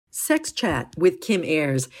Sex Chat with Kim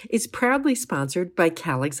Ayers is proudly sponsored by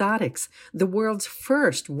Cal Exotics, the world's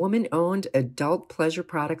first woman-owned adult pleasure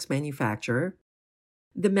products manufacturer,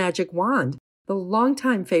 The Magic Wand, the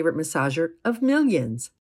longtime favorite massager of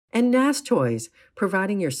millions, and NAS Toys,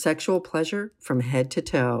 providing your sexual pleasure from head to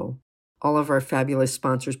toe. All of our fabulous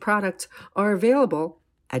sponsors' products are available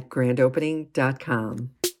at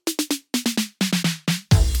grandopening.com.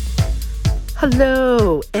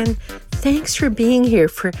 Hello, and thanks for being here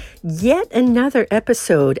for yet another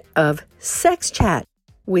episode of Sex Chat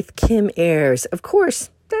with Kim Ayers. Of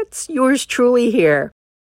course, that's yours truly here.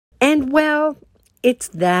 And well, it's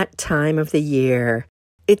that time of the year.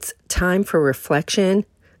 It's time for reflection.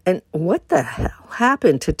 And what the hell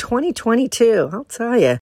happened to 2022? I'll tell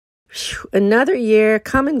you. Another year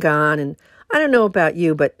come and gone. And I don't know about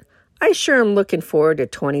you, but I sure am looking forward to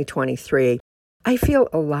 2023. I feel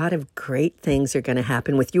a lot of great things are going to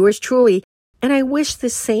happen with yours truly, and I wish the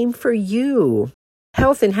same for you.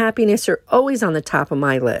 Health and happiness are always on the top of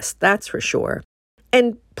my list, that's for sure.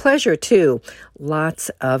 And pleasure, too. Lots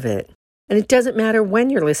of it. And it doesn't matter when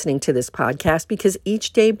you're listening to this podcast because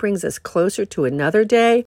each day brings us closer to another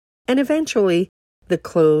day and eventually the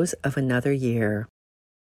close of another year.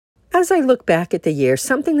 As I look back at the year,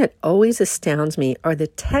 something that always astounds me are the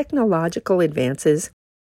technological advances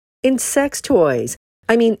in sex toys.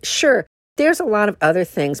 I mean, sure, there's a lot of other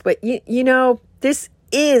things, but you know, this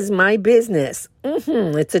is my business.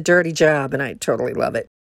 It's a dirty job, and I totally love it.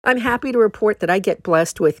 I'm happy to report that I get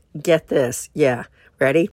blessed with, get this, yeah,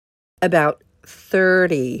 ready? About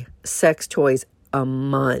 30 sex toys a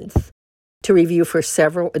month to review for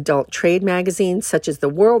several adult trade magazines, such as the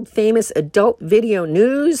world-famous Adult Video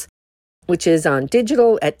News, which is on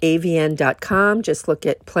digital at avn.com. Just look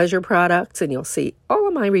at pleasure products and you'll see all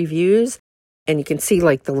of my reviews. And you can see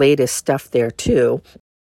like the latest stuff there too.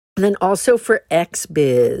 And then also for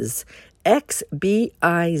XBiz,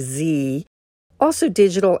 XBIZ, also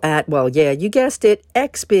digital at, well, yeah, you guessed it,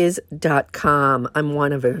 xbiz.com. I'm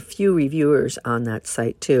one of a few reviewers on that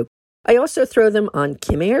site too. I also throw them on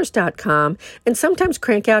kimayers.com and sometimes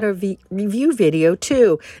crank out a review video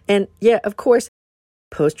too. And yeah, of course,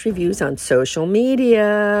 post reviews on social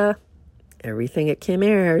media, everything at Kim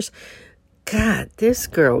Ayers. God, this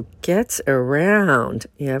girl gets around.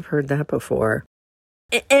 Yeah, I've heard that before.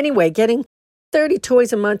 Anyway, getting 30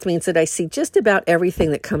 toys a month means that I see just about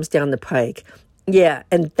everything that comes down the pike. Yeah,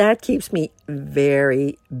 and that keeps me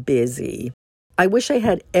very busy. I wish I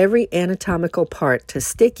had every anatomical part to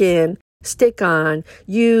stick in, stick on,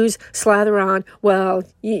 use, slather on. Well,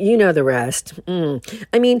 you know the rest.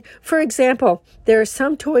 I mean, for example, there are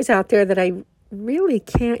some toys out there that I really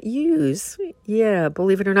can't use. Yeah,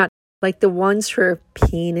 believe it or not, like the ones for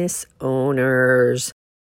penis owners.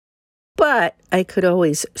 But I could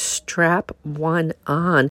always strap one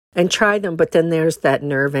on and try them. But then there's that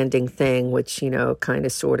nerve-ending thing, which, you know, kind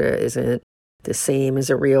of sort of isn't the same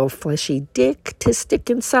as a real fleshy dick to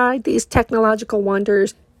stick inside these technological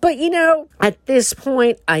wonders. But, you know, at this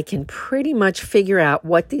point, I can pretty much figure out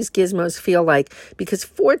what these gizmos feel like because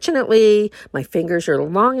fortunately, my fingers are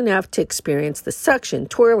long enough to experience the suction,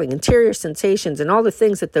 twirling, interior sensations, and all the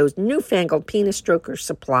things that those newfangled penis strokers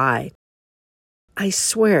supply. I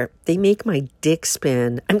swear, they make my dick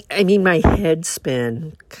spin. I mean, my head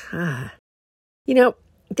spin. God. You know,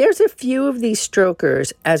 there's a few of these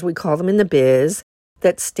strokers, as we call them in the biz,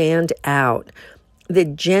 that stand out. The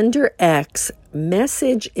Gender X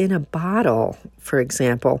message in a bottle, for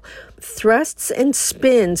example, thrusts and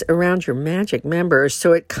spins around your magic members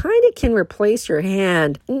so it kind of can replace your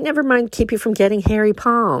hand. Never mind keep you from getting hairy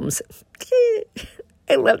palms.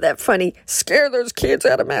 I love that funny, scare those kids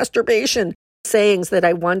out of masturbation sayings that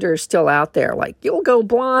I wonder are still out there, like, you'll go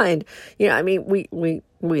blind. You know, I mean, we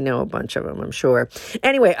know a bunch of them, I'm sure.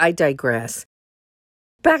 Anyway, I digress.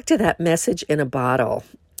 Back to that message in a bottle.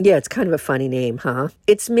 Yeah, it's kind of a funny name, huh?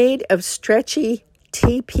 It's made of stretchy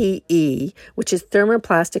TPE, which is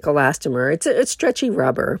thermoplastic elastomer. It's a stretchy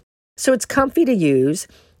rubber, so it's comfy to use,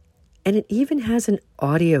 and it even has an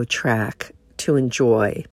audio track to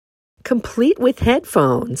enjoy, complete with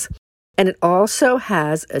headphones. And it also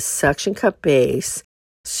has a suction cup base,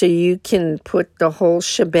 so you can put the whole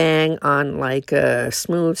shebang on like a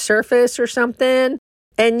smooth surface or something.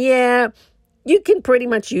 And yeah, you can pretty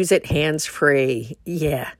much use it hands-free.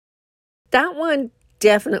 Yeah. That one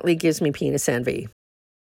definitely gives me penis envy.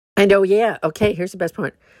 And oh yeah, okay, here's the best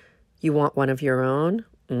part. You want one of your own?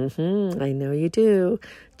 I know you do.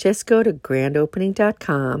 Just go to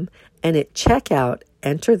grandopening.com and at checkout,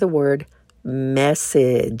 enter the word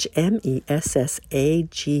MESSAGE,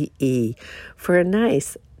 MESSAGE, for a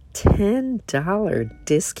nice $10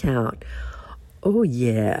 discount. Oh,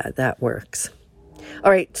 yeah, that works.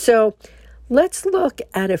 All right, so let's look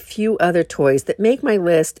at a few other toys that make my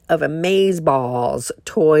list of Amazeballs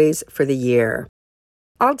toys for the year.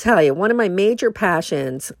 I'll tell you, one of my major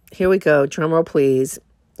passions, here we go, drum roll please,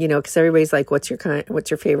 because everybody's like, what's your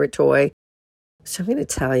favorite toy? So I'm going to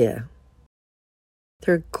tell you,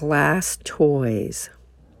 they're glass toys.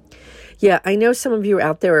 Yeah, I know some of you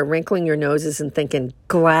out there are wrinkling your noses and thinking,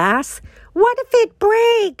 glass? What if it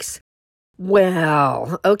breaks?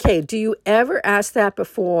 Well, okay, do you ever ask that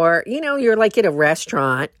before? You're like at a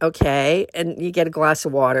restaurant, okay, and you get a glass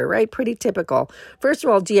of water, right? Pretty typical. First of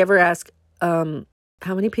all, do you ever ask,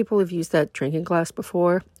 how many people have used that drinking glass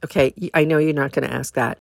before? Okay, I know you're not going to ask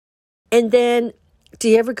that. And then, do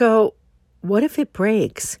you ever go, what if it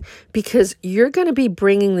breaks? Because you're going to be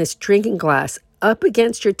bringing this drinking glass up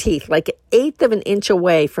against your teeth, like 1/8 of an inch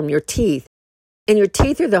away from your teeth. And your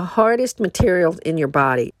teeth are the hardest material in your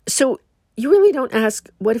body. So you really don't ask,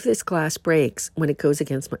 what if this glass breaks when it goes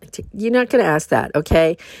against my teeth? You're not going to ask that,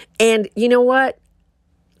 okay? And you know what?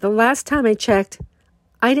 The last time I checked,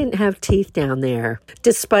 I didn't have teeth down there,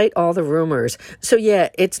 despite all the rumors. So yeah,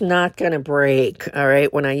 it's not going to break, all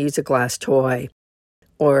right, when I use a glass toy,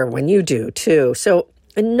 or when you do too. So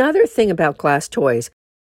another thing about glass toys,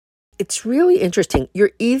 it's really interesting.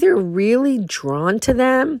 You're either really drawn to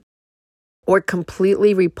them or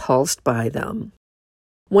completely repulsed by them.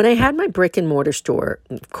 When I had my brick and mortar store,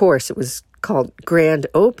 of course, it was called Grand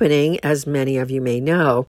Opening, as many of you may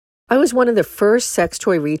know, I was one of the first sex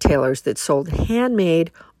toy retailers that sold handmade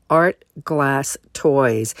art glass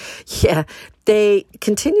toys. Yeah, they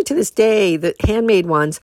continue to this day. The handmade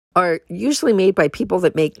ones are usually made by people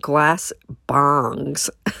that make glass bongs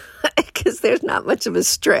because there's not much of a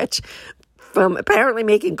stretch from apparently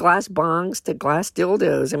making glass bongs to glass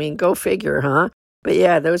dildos. I mean, go figure, huh? But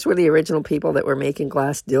yeah, those were the original people that were making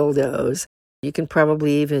glass dildos. You can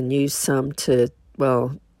probably even use some to,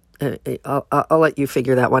 well, I'll let you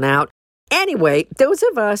figure that one out. Anyway, those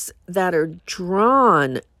of us that are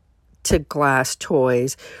drawn to glass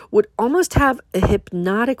toys would almost have a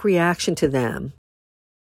hypnotic reaction to them.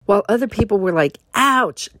 While other people were like,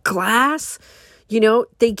 ouch, glass?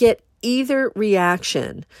 They get either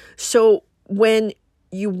reaction. So when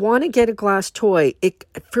you want to get a glass toy,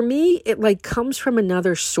 for me, it like comes from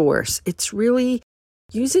another source. It's really,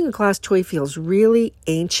 using a glass toy feels really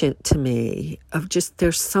ancient to me,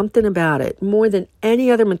 there's something about it, more than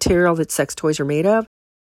any other material that sex toys are made of.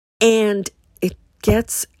 And it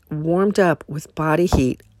gets warmed up with body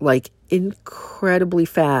heat, like incredibly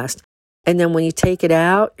fast. And then when you take it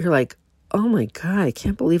out, you're like, oh my God, I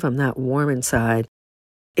can't believe I'm that warm inside.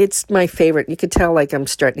 It's my favorite. You could tell like I'm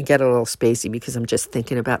starting to get a little spacey because I'm just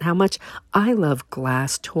thinking about how much I love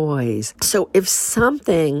glass toys. So if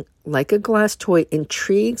something like a glass toy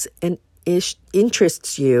intrigues and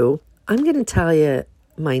interests you, I'm going to tell you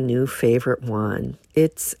my new favorite one.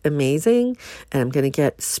 It's amazing, and I'm going to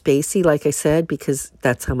get spacey, like I said, because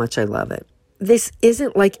that's how much I love it. This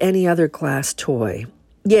isn't like any other glass toy.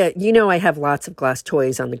 Yeah, I have lots of glass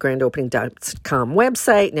toys on the grandopening.com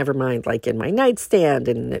website, never mind like in my nightstand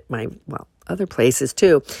and at my, other places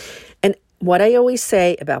too. And what I always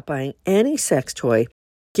say about buying any sex toy,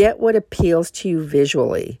 get what appeals to you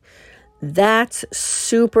visually. That's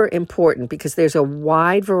super important because there's a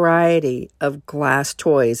wide variety of glass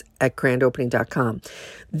toys at grandopening.com.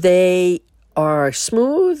 They are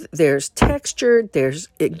smooth, there's textured, there's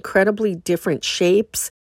incredibly different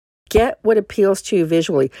shapes. Get what appeals to you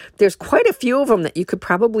visually. There's quite a few of them that you could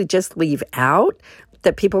probably just leave out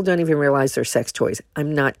that people don't even realize they're sex toys.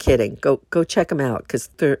 I'm not kidding. Go check them out because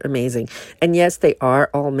they're amazing. And yes, they are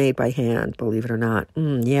all made by hand, believe it or not.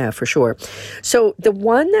 Yeah, for sure. So the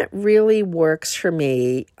one that really works for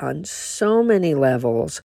me on so many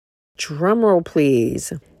levels, drumroll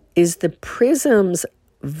please, is the Prisms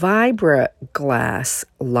Vibra Glass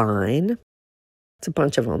line. It's a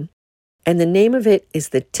bunch of them. And the name of it is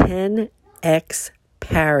the 10X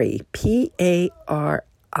Pari, P-A-R-I.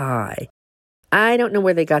 I don't know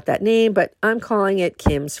where they got that name, but I'm calling it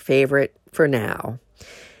Kim's favorite for now.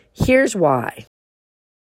 Here's why.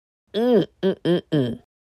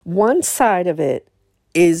 One side of it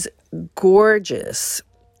is gorgeous,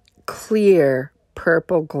 clear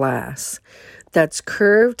purple glass that's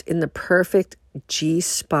curved in the perfect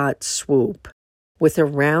G-spot swoop with a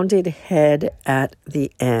rounded head at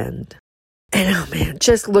the end. And oh man,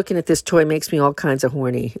 just looking at this toy makes me all kinds of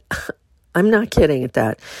horny. I'm not kidding at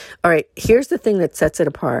that. All right, here's the thing that sets it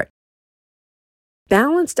apart.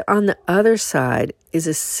 Balanced on the other side is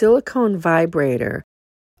a silicone vibrator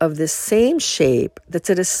of the same shape that's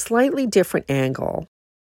at a slightly different angle.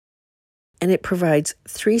 and it provides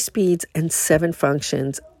 3 speeds and 7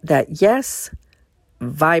 functions that, yes,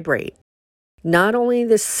 vibrate. Not only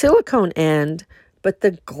the silicone end, but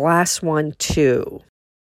the glass one too.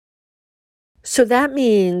 So that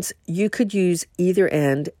means you could use either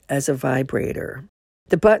end as a vibrator.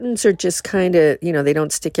 The buttons are just kind of, they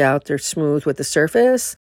don't stick out. They're smooth with the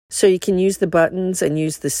surface. So you can use the buttons and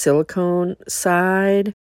use the silicone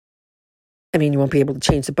side. I mean, you won't be able to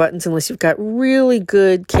change the buttons unless you've got really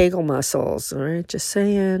good Kegel muscles. All right, just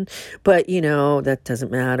saying. But, that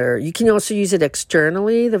doesn't matter. You can also use it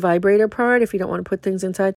externally, the vibrator part, if you don't want to put things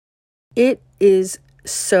inside. It is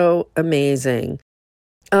so amazing.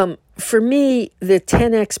 For me, the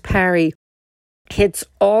 10X Parry hits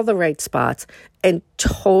all the right spots and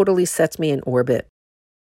totally sets me in orbit.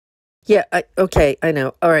 Yeah, okay, I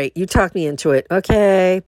know. All right, you talked me into it.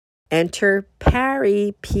 Okay. Enter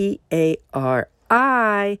Parry, P-A-R-I,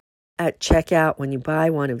 at checkout when you buy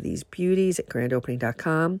one of these beauties at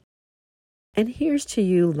grandopening.com. And here's to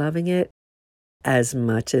you loving it as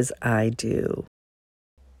much as I do.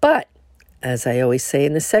 But, as I always say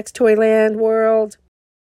in the sex toy land world,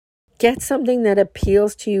 get something that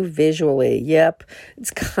appeals to you visually. Yep,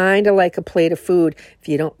 it's kind of like a plate of food. If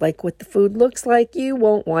you don't like what the food looks like, you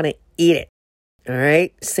won't want to eat it. All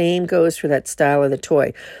right? Same goes for that style of the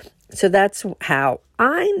toy. So that's how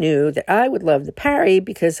I knew that I would love the Parry,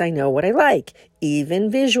 because I know what I like, even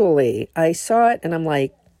visually. I saw it and I'm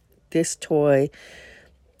like, this toy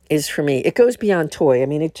is for me. It goes beyond toy. I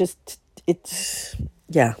mean,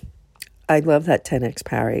 yeah. I love that 10X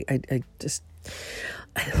Parry. I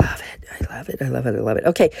love it.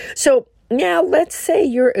 Okay, so now let's say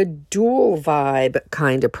you're a dual vibe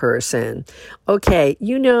kind of person. Okay,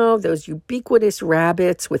 those ubiquitous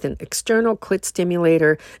rabbits with an external clit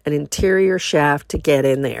stimulator, an interior shaft to get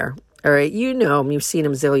in there. All right, them, you've seen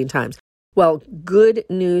them a zillion times. Well, good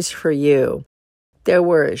news for you. There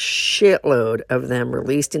were a shitload of them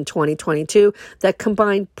released in 2022 that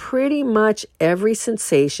combined pretty much every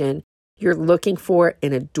sensation you're looking for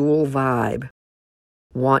in a dual vibe.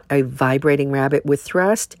 Want a vibrating rabbit with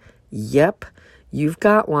thrust? Yep, you've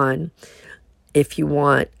got one. If you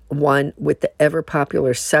want one with the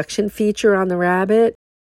ever-popular suction feature on the rabbit,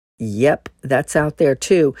 yep, that's out there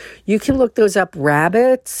too. You can look those up,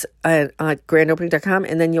 rabbits, at grandopening.com,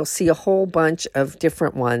 and then you'll see a whole bunch of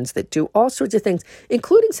different ones that do all sorts of things,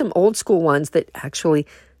 including some old school ones that actually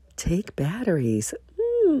take batteries.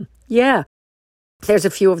 Yeah, there's a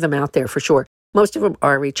few of them out there for sure. Most of them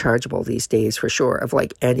are rechargeable these days, for sure, of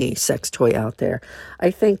like any sex toy out there. I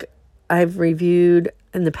think I've reviewed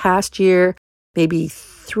in the past year maybe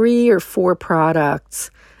 3 or 4 products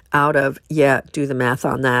out of, do the math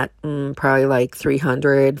on that, probably like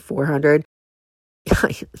 300, 400.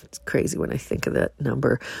 It's crazy when I think of that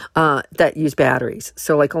number, that use batteries.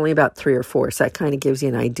 So like only about 3 or 4. So that kind of gives you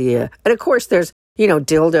an idea. And of course, there's,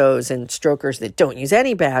 dildos and strokers that don't use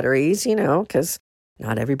any batteries, because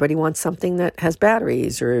not everybody wants something that has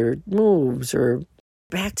batteries or moves. Or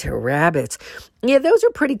back to rabbits. Yeah, those are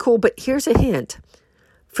pretty cool. But here's a hint.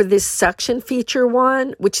 For this suction feature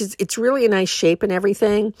one, it's really a nice shape and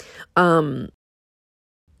everything,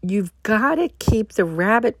 you've got to keep the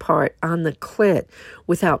rabbit part on the clit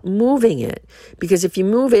without moving it. Because if you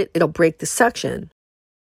move it, it'll break the suction.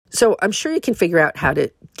 So I'm sure you can figure out how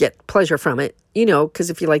to get pleasure from it, because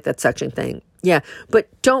if you like that suction thing. Yeah, but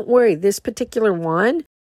don't worry, this particular one,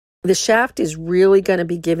 the shaft is really going to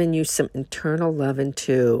be giving you some internal loving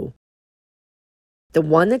too. The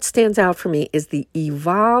one that stands out for me is the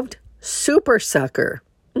Evolved Super Sucker,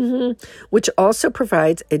 which also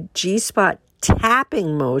provides a G-spot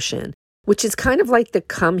tapping motion, which is kind of like the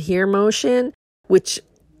come here motion, which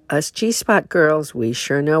us G-spot girls, we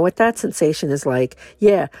sure know what that sensation is like.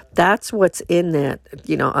 Yeah, that's what's in that,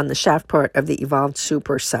 on the shaft part of the Evolved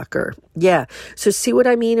Super Sucker. Yeah, so see what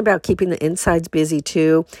I mean about keeping the insides busy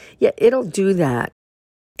too? Yeah, it'll do that.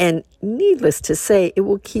 And needless to say, it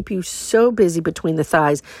will keep you so busy between the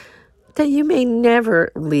thighs that you may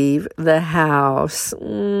never leave the house.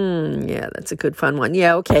 Yeah, that's a good fun one.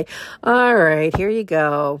 Yeah, okay. All right, here you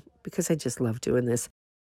go. Because I just love doing this.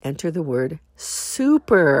 Enter the word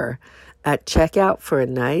super at checkout for a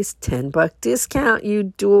nice $10 discount,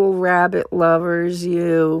 you dual rabbit lovers,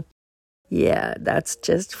 you. Yeah, that's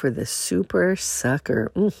just for the Super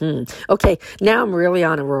Sucker. Okay, now I'm really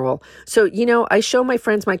on a roll. So, I show my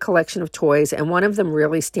friends my collection of toys, and one of them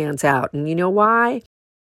really stands out. And you know why?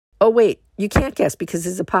 Oh, wait, you can't guess because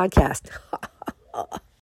this is a podcast.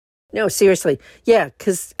 No, seriously. Yeah,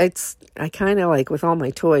 because I kind of like, with all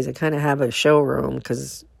my toys, I kind of have a showroom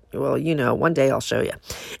because, one day I'll show you.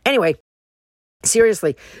 Anyway,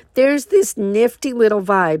 Seriously, there's this nifty little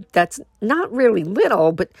vibe that's not really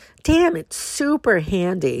little, but damn, it's super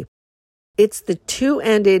handy. It's the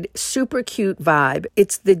two-ended, super cute vibe.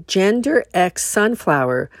 It's the Gender X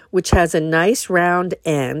Sunflower, which has a nice round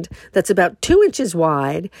end that's about 2 inches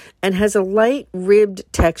wide and has a light ribbed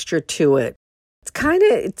texture to it.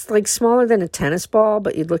 It's like smaller than a tennis ball,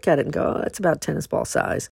 but you'd look at it and go, oh, that's about tennis ball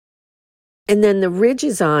size. And then the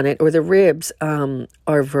ridges on it, or the ribs,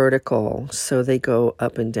 are vertical, so they go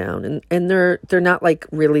up and down. And they're not like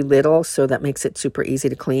really little, so that makes it super easy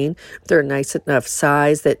to clean. They're a nice enough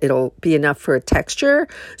size that it'll be enough for a texture,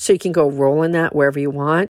 so you can go rolling that wherever you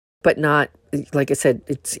want, but not, like I said,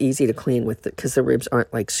 it's easy to clean with it because the ribs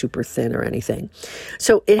aren't like super thin or anything.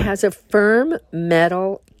 So it has a firm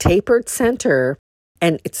metal tapered center,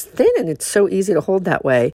 and it's thin and it's so easy to hold that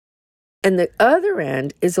way. And the other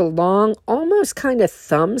end is a long, almost kind of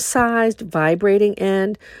thumb-sized vibrating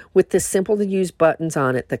end with the simple-to-use buttons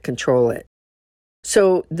on it that control it.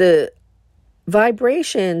 So the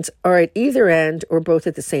vibrations are at either end or both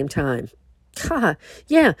at the same time.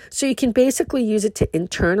 Yeah, so you can basically use it to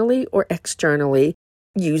internally or externally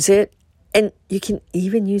use it. And you can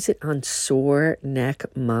even use it on sore neck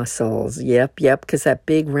muscles. Yep, because that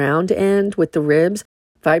big round end with the ribs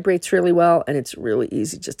vibrates really well, and it's really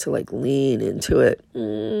easy just to like lean into it.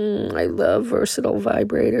 I love versatile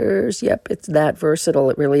vibrators. Yep, it's that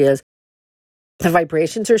versatile. It really is. The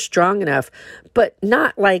vibrations are strong enough, but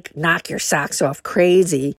not like knock your socks off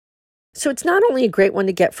crazy. So it's not only a great one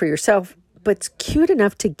to get for yourself, but it's cute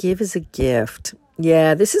enough to give as a gift.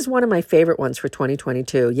 Yeah, this is one of my favorite ones for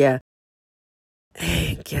 2022. Yeah.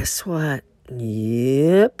 Hey, guess what?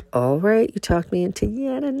 Yep. All right. You talked me into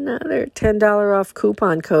yet another $10 off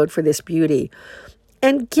coupon code for this beauty.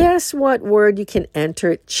 And guess what word you can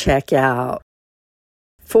enter at checkout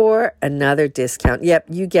for another discount? Yep.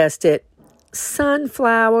 You guessed it.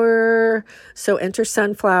 Sunflower. So enter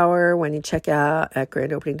sunflower when you check out at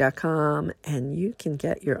grandopening.com, and you can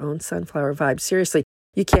get your own sunflower vibe. Seriously,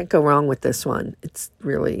 you can't go wrong with this one. It's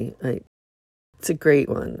really, it's a great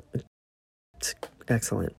one. It's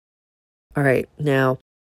excellent. All right, now,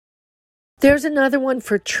 there's another one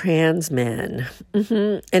for trans men,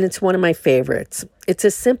 and it's one of my favorites. It's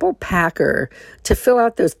a simple packer to fill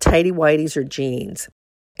out those tighty-whities or jeans.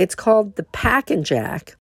 It's called the Pack and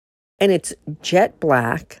Jack, and it's jet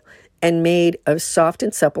black and made of soft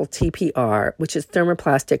and supple TPR, which is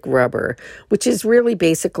thermoplastic rubber, which is really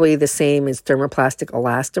basically the same as thermoplastic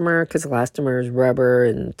elastomer, because elastomer is rubber.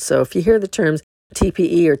 And so if you hear the terms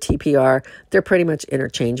TPE or TPR, they're pretty much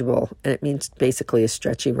interchangeable, and it means basically a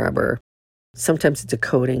stretchy rubber. Sometimes it's a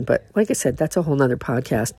coating, but like I said, that's a whole nother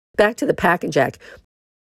podcast. Back to the Pack and Jack.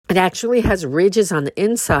 It actually has ridges on the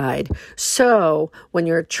inside, so when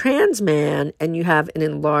you're a trans man and you have an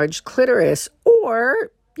enlarged clitoris,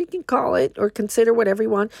 or you can call it or consider whatever you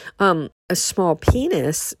want, a small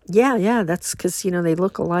penis. Yeah, that's because, they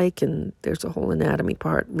look alike, and there's a whole anatomy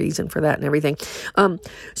reason for that and everything.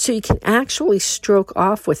 So you can actually stroke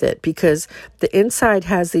off with it because the inside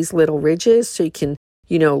has these little ridges, so you can,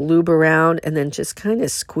 lube around and then just kind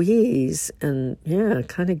of squeeze and,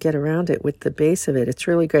 kind of get around it with the base of it. It's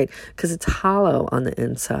really great because it's hollow on the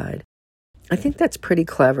inside. I think that's pretty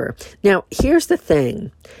clever. Now, here's the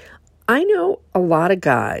thing. I know a lot of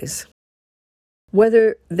guys,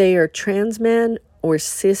 whether they are trans men or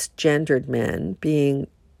cisgendered men, being,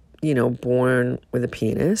 born with a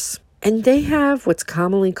penis, and they have what's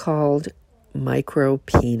commonly called micro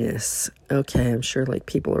penis. Okay, I'm sure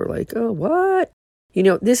people are like, oh, what?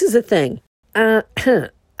 This is a thing.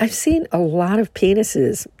 I've seen a lot of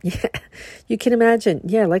penises. Yeah, you can imagine.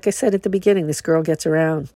 Yeah, like I said at the beginning, this girl gets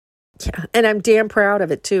around. Yeah, and I'm damn proud of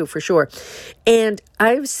it too, for sure. And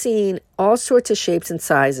I've seen all sorts of shapes and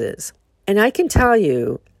sizes. And I can tell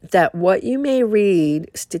you that what you may read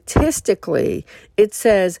statistically, it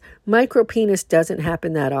says micropenis doesn't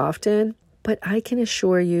happen that often, but I can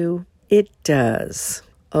assure you it does.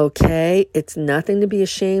 Okay, it's nothing to be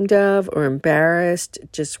ashamed of or embarrassed.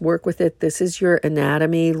 Just work with it. This is your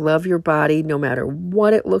anatomy. Love your body no matter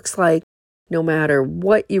what it looks like. No matter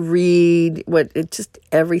what you read, just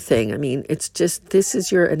everything. I mean, it's just, this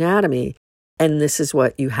is your anatomy and this is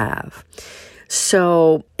what you have.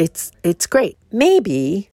 So it's great.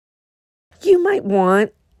 Maybe you might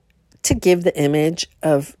want to give the image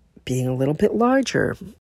of being a little bit larger.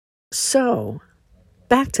 So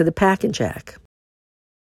back to the Pack and Jack.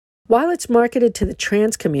 While it's marketed to the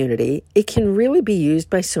trans community, it can really be used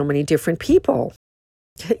by so many different people.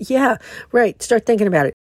 Yeah, right. Start thinking about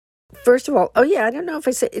it. First of all, I don't know if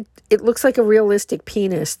I said it looks like a realistic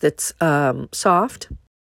penis that's soft,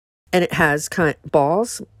 and it has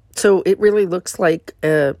balls. So it really looks like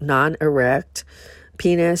a non-erect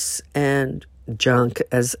penis and junk,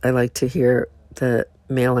 as I like to hear the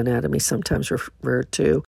male anatomy sometimes referred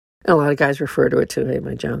to. And a lot of guys refer to it too, hey,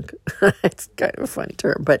 my junk. It's kind of a funny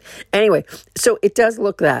term. But anyway, so it does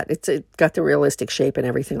look that. It's got the realistic shape and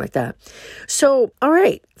everything like that. So, all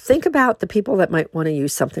right, think about the people that might want to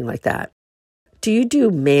use something like that. Do you do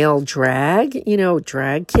male drag?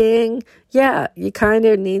 Drag king? Yeah, you kind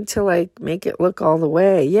of need to make it look all the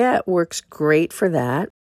way. Yeah, it works great for that.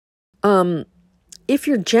 If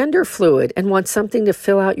you're gender fluid and want something to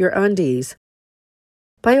fill out your undies,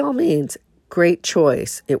 by all means, great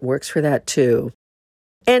choice. It works for that too.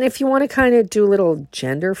 And if you want to kind of do a little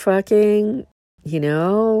gender fucking,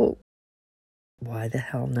 why the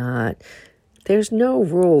hell not? There's no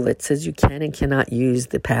rule that says you can and cannot use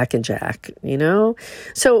the pack and jack,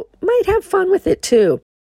 So might have fun with it too.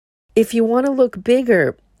 If you want to look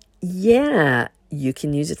bigger, yeah, you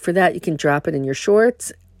can use it for that. You can drop it in your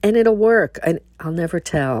shorts and it'll work. And I'll never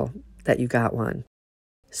tell that you got one.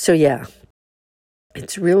 So yeah,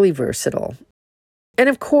 it's really versatile. And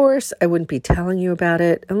of course, I wouldn't be telling you about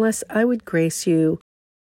it unless I would grace you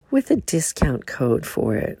with a discount code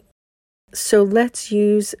for it. So let's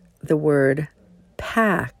use the word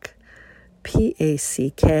PACK,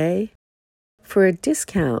 P-A-C-K, for a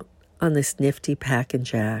discount on this nifty pack and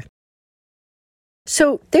jack.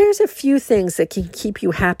 So there's a few things that can keep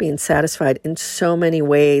you happy and satisfied in so many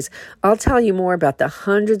ways. I'll tell you more about the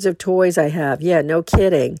hundreds of toys I have. Yeah, no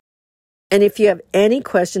kidding. And if you have any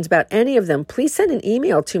questions about any of them, please send an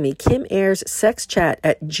email to me,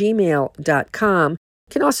 kimayerssexchat@gmail.com. You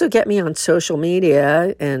can also get me on social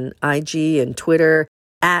media and IG and Twitter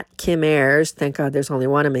 @Kim Ayers. Thank God there's only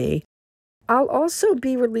one of me. I'll also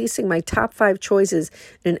be releasing my top 5 choices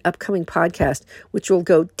in an upcoming podcast, which will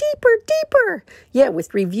go deeper. Yeah,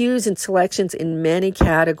 with reviews and selections in many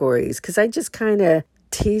categories, because I just kind of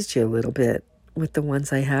teased you a little bit with the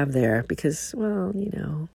ones I have there because, well,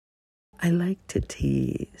 I like to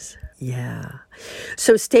tease. Yeah.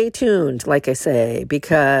 So stay tuned, like I say,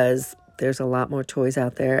 because there's a lot more toys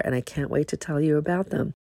out there and I can't wait to tell you about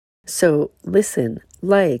them. So listen,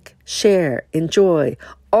 like, share, enjoy,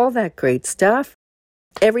 all that great stuff.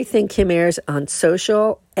 Everything Kim Ayers on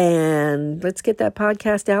social. And let's get that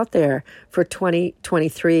podcast out there for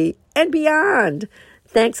 2023 and beyond.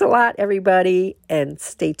 Thanks a lot, everybody. And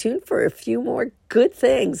stay tuned for a few more good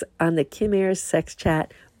things on the Kim Ayers Sex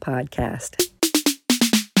Chat podcast.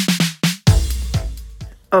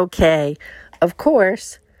 Okay, of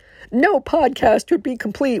course, no podcast would be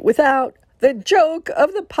complete without the joke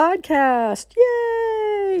of the podcast.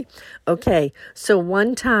 Yay! Okay, so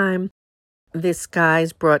one time this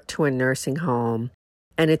guy's brought to a nursing home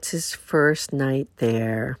and it's his first night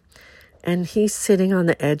there. And he's sitting on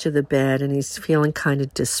the edge of the bed and he's feeling kind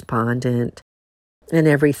of despondent and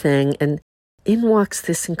everything. And in walks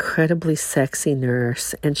this incredibly sexy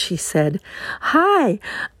nurse, and she said, "Hi,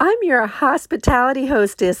 I'm your hospitality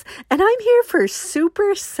hostess, and I'm here for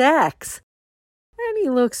super sex." And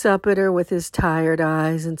he looks up at her with his tired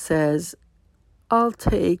eyes and says, "I'll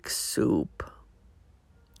take soup."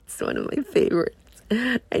 It's one of my favorites.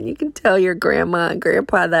 And you can tell your grandma and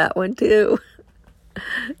grandpa that one too.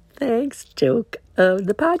 Thanks, joke of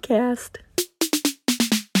the podcast.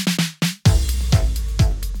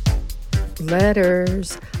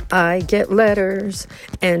 Letters. I get letters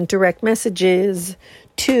and direct messages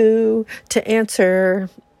to answer.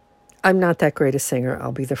 I'm not that great a singer.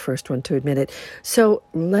 I'll be the first one to admit it. So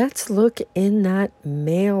let's look in that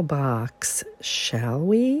mailbox, shall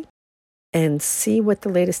we? And see what the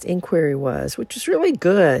latest inquiry was, which was really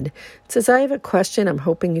good. It says, "I have a question I'm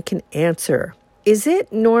hoping you can answer. Is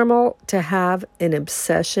it normal to have an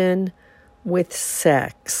obsession with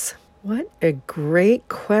sex?" What a great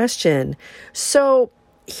question. So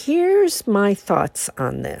here's my thoughts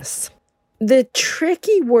on this. The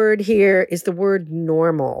tricky word here is the word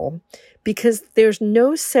normal, because there's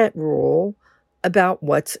no set rule about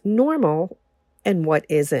what's normal and what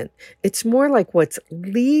isn't. It's more like what's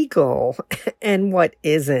legal and what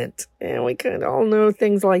isn't. And we kind of all know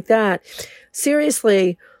things like that.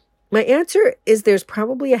 Seriously, my answer is there's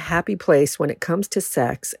probably a happy place when it comes to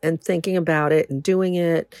sex and thinking about it and doing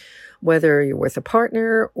it, whether you're with a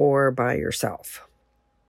partner or by yourself.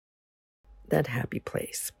 That happy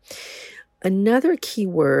place. Another key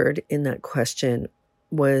word in that question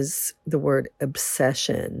was the word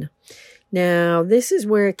obsession. Now, this is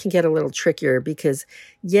where it can get a little trickier because,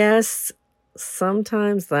 yes,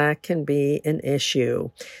 sometimes that can be an issue.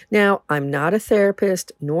 Now, I'm not a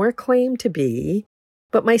therapist nor claim to be,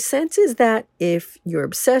 but my sense is that if your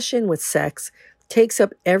obsession with sex takes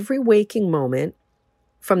up every waking moment,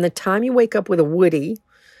 from the time you wake up with a woody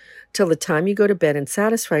till the time you go to bed and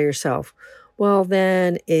satisfy yourself, well,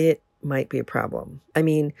 then it might be a problem. I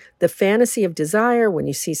mean, the fantasy of desire when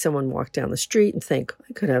you see someone walk down the street and think,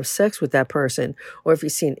 I could have sex with that person. Or if you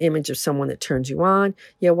see an image of someone that turns you on,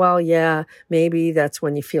 maybe that's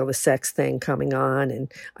when you feel the sex thing coming on.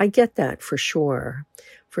 And I get that for sure.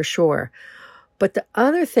 But the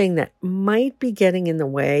other thing that might be getting in the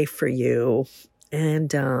way for you,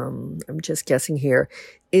 and I'm just guessing here,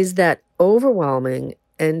 is that overwhelming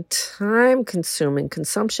and time-consuming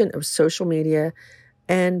consumption of social media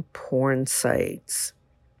and porn sites.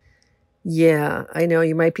 Yeah, I know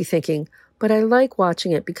you might be thinking, but I like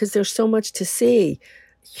watching it because there's so much to see.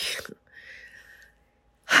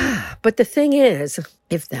 But the thing is,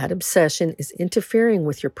 if that obsession is interfering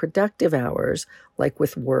with your productive hours, like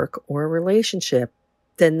with work or a relationship,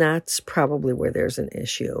 then that's probably where there's an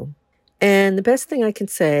issue. And the best thing I can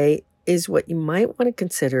say is what you might want to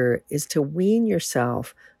consider is to wean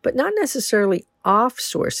yourself, but not necessarily off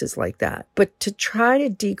sources like that, but to try to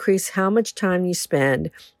decrease how much time you spend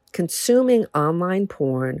consuming online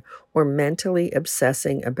porn or mentally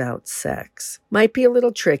obsessing about sex. Might be a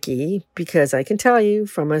little tricky because I can tell you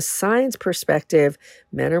from a science perspective,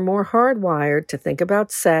 men are more hardwired to think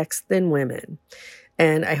about sex than women.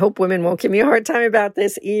 And I hope women won't give me a hard time about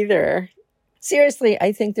this either. Seriously,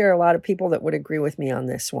 I think there are a lot of people that would agree with me on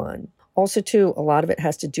this one. Also, too, a lot of it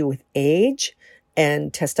has to do with age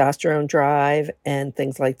and testosterone drive and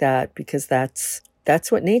things like that, because that's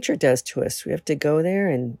what nature does to us. We have to go there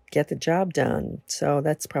and get the job done. So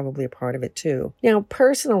that's probably a part of it, too. Now,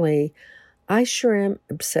 personally, I sure am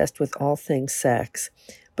obsessed with all things sex,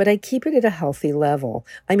 but I keep it at a healthy level.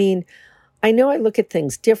 I mean, I know I look at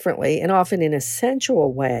things differently and often in a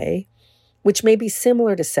sensual way, which may be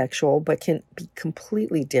similar to sexual, but can be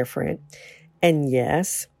completely different. And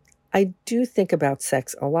yes, I do think about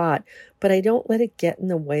sex a lot, but I don't let it get in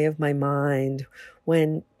the way of my mind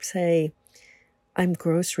when, say, I'm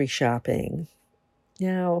grocery shopping.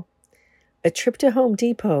 Now, a trip to Home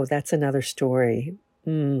Depot, that's another story.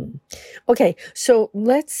 Okay, so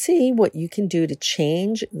let's see what you can do to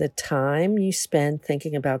change the time you spend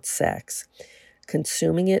thinking about sex,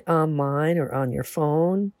 consuming it online or on your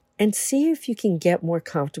phone, and see if you can get more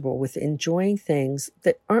comfortable with enjoying things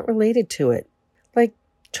that aren't related to it. Like,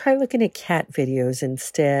 try looking at cat videos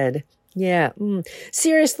instead. Yeah,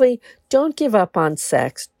 seriously, don't give up on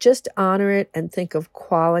sex. Just honor it and think of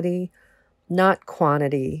quality, not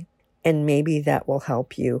quantity. And maybe that will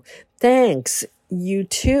help you. Thanks. You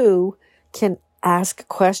too can ask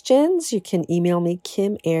questions. You can email me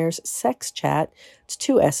Kim Ayers Sex Chat. It's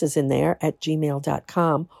 2 S's in there at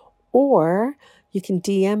gmail.com. Or you can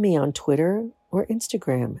DM me on Twitter or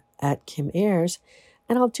Instagram at Kim Ayers,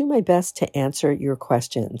 and I'll do my best to answer your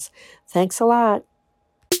questions. Thanks a lot.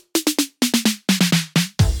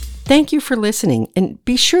 Thank you for listening, and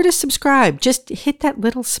be sure to subscribe. Just hit that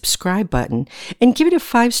little subscribe button and give it a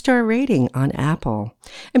 5-star rating on Apple.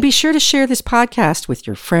 And be sure to share this podcast with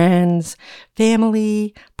your friends,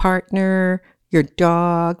 family, partner, your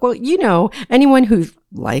dog. Well, anyone who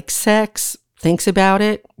likes sex, thinks about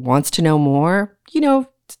it, wants to know more.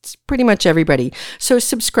 It's pretty much everybody. So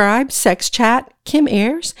subscribe, Sex Chat, Kim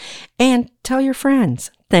Ayers, and tell your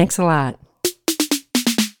friends. Thanks a lot.